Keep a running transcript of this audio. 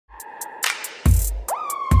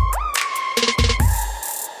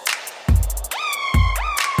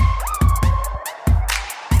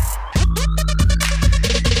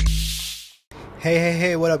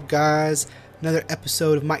Hey, what up guys? Another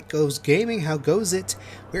episode of Mike Goes Gaming. How goes it?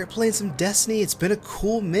 We're playing some Destiny. It's been a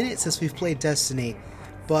cool minute since we've played Destiny.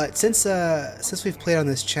 But since we've played on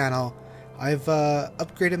this channel, I've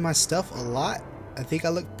upgraded my stuff a lot. I think I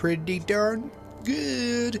look pretty darn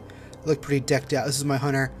good. I look pretty decked out. This is my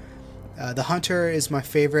hunter. The hunter is my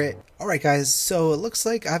favorite. Alright guys, so it looks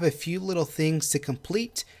like I have a few little things to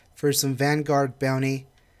complete for some Vanguard bounty.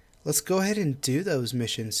 Let's go ahead and do those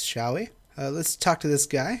missions, shall we? Let's talk to this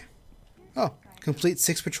guy. Oh, complete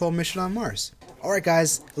 6 patrol mission on Mars. Alright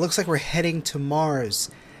guys, it looks like we're heading to Mars.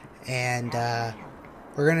 And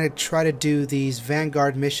we're going to try to do these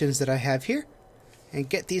Vanguard missions that I have here. And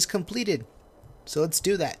get these completed. So let's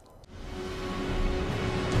do that.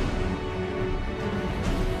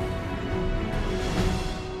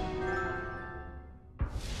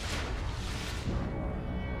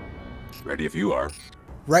 Ready if you are.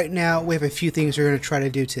 Right now, we have a few things we're going to try to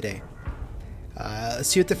do today. Let's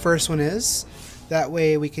see what the first one is. That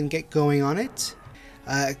way we can get going on it.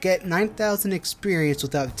 Get 9,000 experience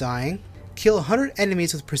without dying. Kill 100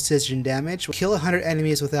 enemies with precision damage. Kill 100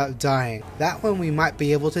 enemies without dying. That one we might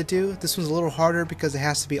be able to do. This one's a little harder because it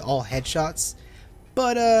has to be all headshots.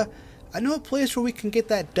 But I know a place where we can get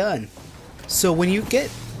that done. So when you get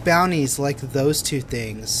bounties like those two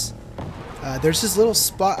things, there's this little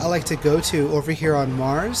spot I like to go to over here on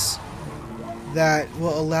Mars that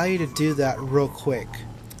will allow you to do that real quick.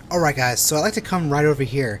 Alright guys, so I like to come right over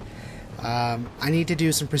here. I need to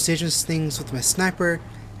do some precision things with my sniper,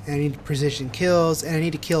 and I need precision kills, and I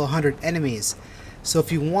need to kill 100 enemies. So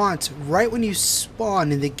if you want, right when you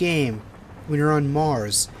spawn in the game, when you're on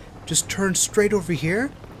Mars, just turn straight over here,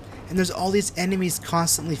 and there's all these enemies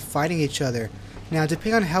constantly fighting each other. Now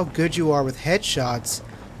depending on how good you are with headshots,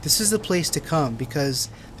 this is the place to come because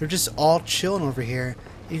they're just all chilling over here.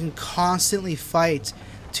 You can constantly fight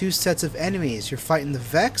two sets of enemies. You're fighting the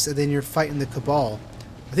Vex and then you're fighting the Cabal.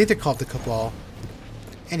 I think they're called the Cabal.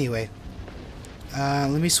 Anyway, let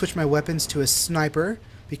me switch my weapons to a sniper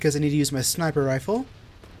because I need to use my sniper rifle.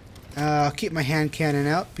 I'll keep my hand cannon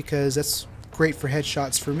out because that's great for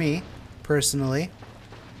headshots for me, personally.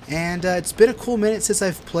 And it's been a cool minute since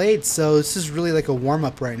I've played, so this is really like a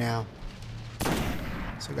warm-up right now.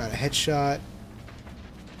 So I got a headshot.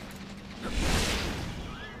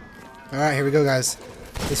 Alright, here we go guys.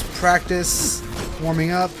 Let's practice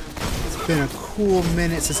warming up. It's been a cool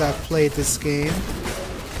minute since I've played this game.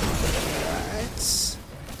 Alright.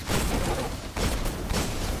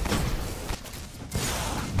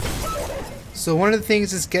 So one of the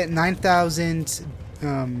things is get 9,000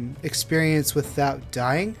 experience without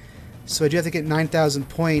dying. So I do have to get 9,000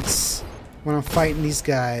 points when I'm fighting these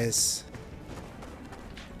guys.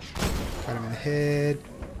 Got him in the head.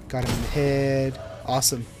 Got him in the head.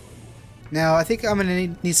 Awesome. Now, I think I'm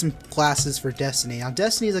going to need some glasses for Destiny. Now,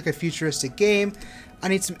 Destiny is like a futuristic game. I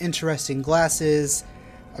need some interesting glasses.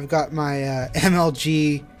 I've got my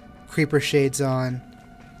MLG Creeper shades on.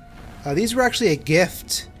 These were actually a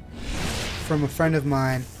gift from a friend of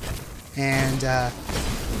mine. And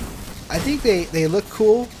I think they look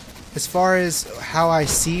cool as far as how I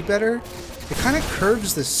see better. It kind of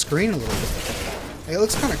curves the screen a little bit. It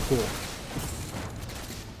looks kind of cool.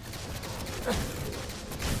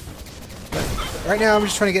 Right now I'm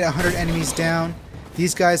just trying to get 100 enemies down.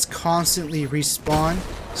 These guys constantly respawn,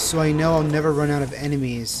 so I know I'll never run out of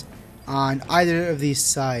enemies on either of these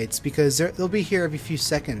sides because they'll be here every few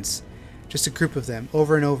seconds. Just a group of them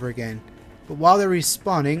over and over again. But while they're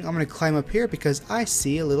respawning, I'm going to climb up here because I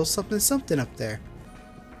see a little something something up there.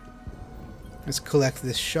 Let's collect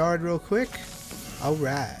this shard real quick.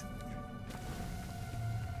 Alright.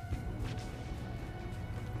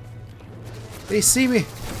 They see me!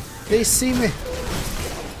 They see me!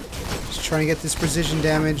 Just trying to get this precision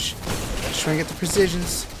damage. Just trying to get the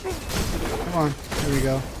precisions. Come on. There we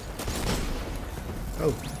go.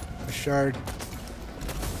 Oh, a shard.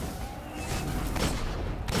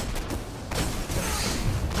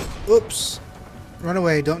 Oops. Run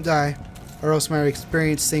away. Don't die. Or else my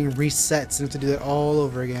experience thing resets and I have to do that all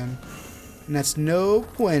over again. And that's no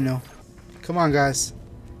bueno. Come on, guys.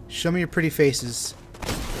 Show me your pretty faces.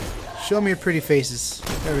 Show me your pretty faces.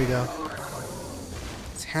 There we go.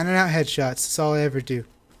 It's handing out headshots. That's all I ever do.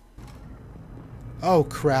 Oh,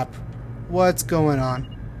 crap. What's going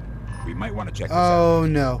on? We might want to check this out. Oh,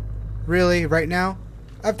 no. Really? Right now?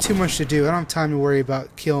 I have too much to do. I don't have time to worry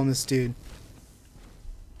about killing this dude.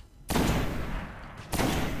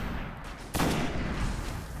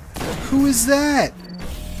 Who is that?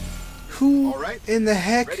 Who in the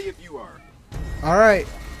heck? Ready if you are. Alright.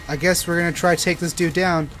 I guess we're gonna try to take this dude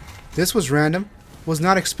down. This was random. Was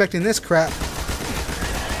not expecting this crap.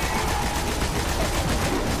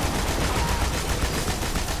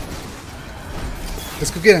 Let's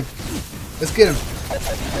go get him. Let's get him.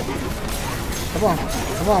 Come on.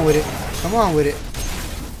 Come on with it. Come on with it.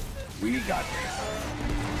 We got this.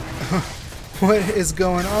 What is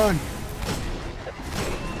going on?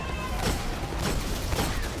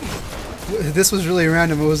 This was really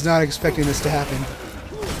random. I was not expecting this to happen.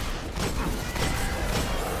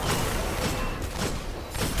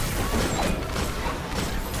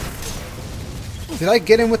 Did I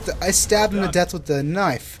get him with the... I stabbed him to death with the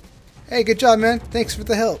knife. Hey, good job, man. Thanks for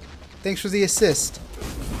the help. Thanks for the assist.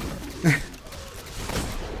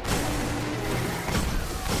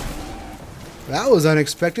 That was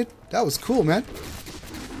unexpected. That was cool, man.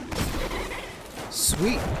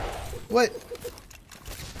 Sweet. What?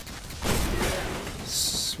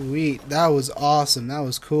 Sweet. That was awesome. That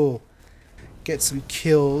was cool. Get some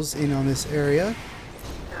kills in on this area.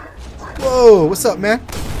 Whoa, what's up, man?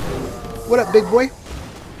 What up, big boy?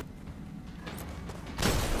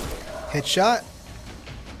 Headshot.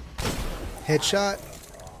 Headshot.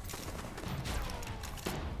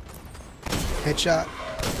 Headshot.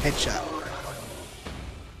 Headshot.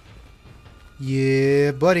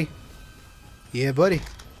 Yeah, buddy. Yeah, buddy.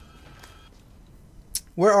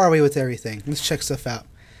 Where are we with everything? Let's check stuff out.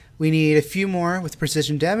 We need a few more with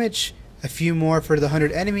precision damage. A few more for the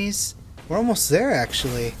 100 enemies. We're almost there,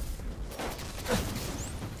 actually.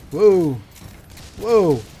 Whoa.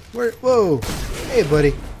 Whoa. Whoa. Hey,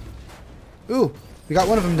 buddy. Ooh, we got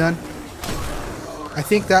one of them done. I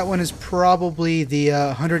think that one is probably the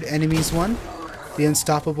 100 enemies one. The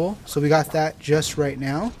unstoppable. So we got that just right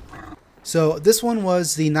now. So this one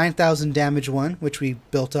was the 9,000 damage one, which we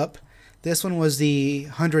built up. This one was the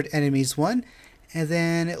 100 enemies one. And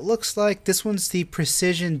then it looks like this one's the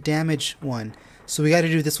precision damage one. So we got to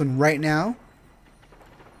do this one right now.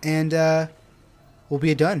 And we'll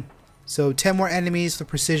be done. So 10 more enemies for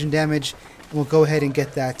precision damage. And we'll go ahead and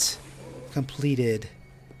get that completed.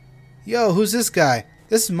 Yo, who's this guy?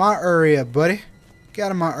 This is my area, buddy. Get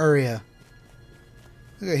out of my area.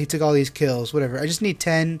 Okay, he took all these kills. Whatever. I just need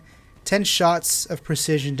 10 shots of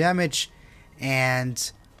precision damage. And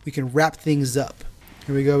we can wrap things up.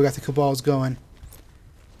 Here we go. We got the cabals going.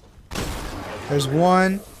 There's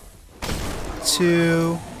 1,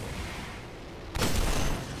 2,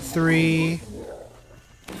 3.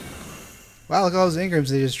 Wow, look at all those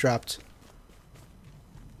engrams they just dropped.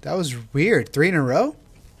 That was weird. 3 in a row?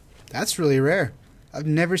 That's really rare. I've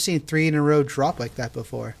never seen 3 in a row drop like that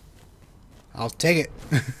before. I'll take it.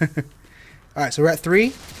 Alright, so we're at 3.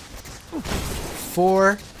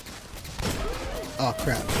 4. Oh,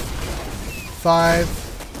 crap. 5,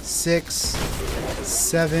 6,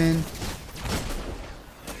 7.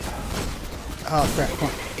 Oh, crap. Come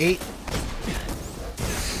on. 8.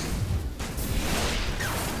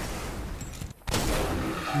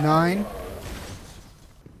 9.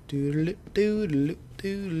 Doodle doodle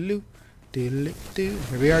doodle doodle doo.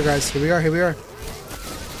 Here we are, guys. Here we are. Here we are.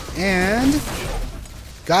 And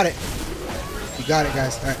got it. You got it,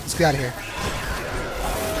 guys. All right, let's get out of here.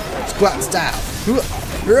 Let's go out in style. Here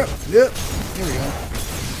we go.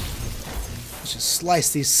 Let's just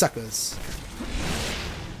slice these suckers.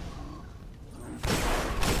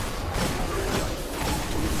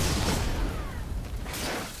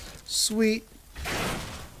 Sweet.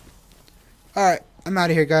 Alright, I'm out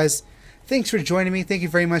of here, guys. Thanks for joining me. Thank you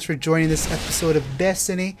very much for joining this episode of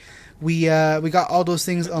Destiny. We got all those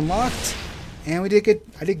things unlocked, and we did good.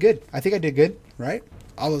 I did good. I think I did good, right?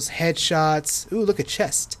 All those headshots. Ooh, look at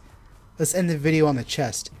chest. Let's end the video on the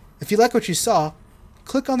chest. If you like what you saw,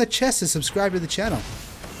 click on the chest and subscribe to the channel.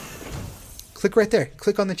 Click right there.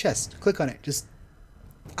 Click on the chest. Click on it. Just,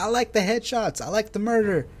 I like the headshots. I like the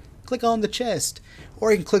murder. Click on the chest.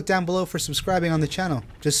 Or you can click down below for subscribing on the channel.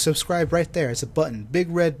 Just subscribe right there. It's a button. Big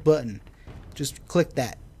red button. Just click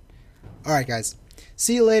that. Alright, guys.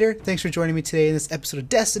 See you later. Thanks for joining me today in this episode of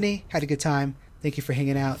Destiny. Had a good time. Thank you for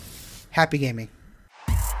hanging out. Happy gaming.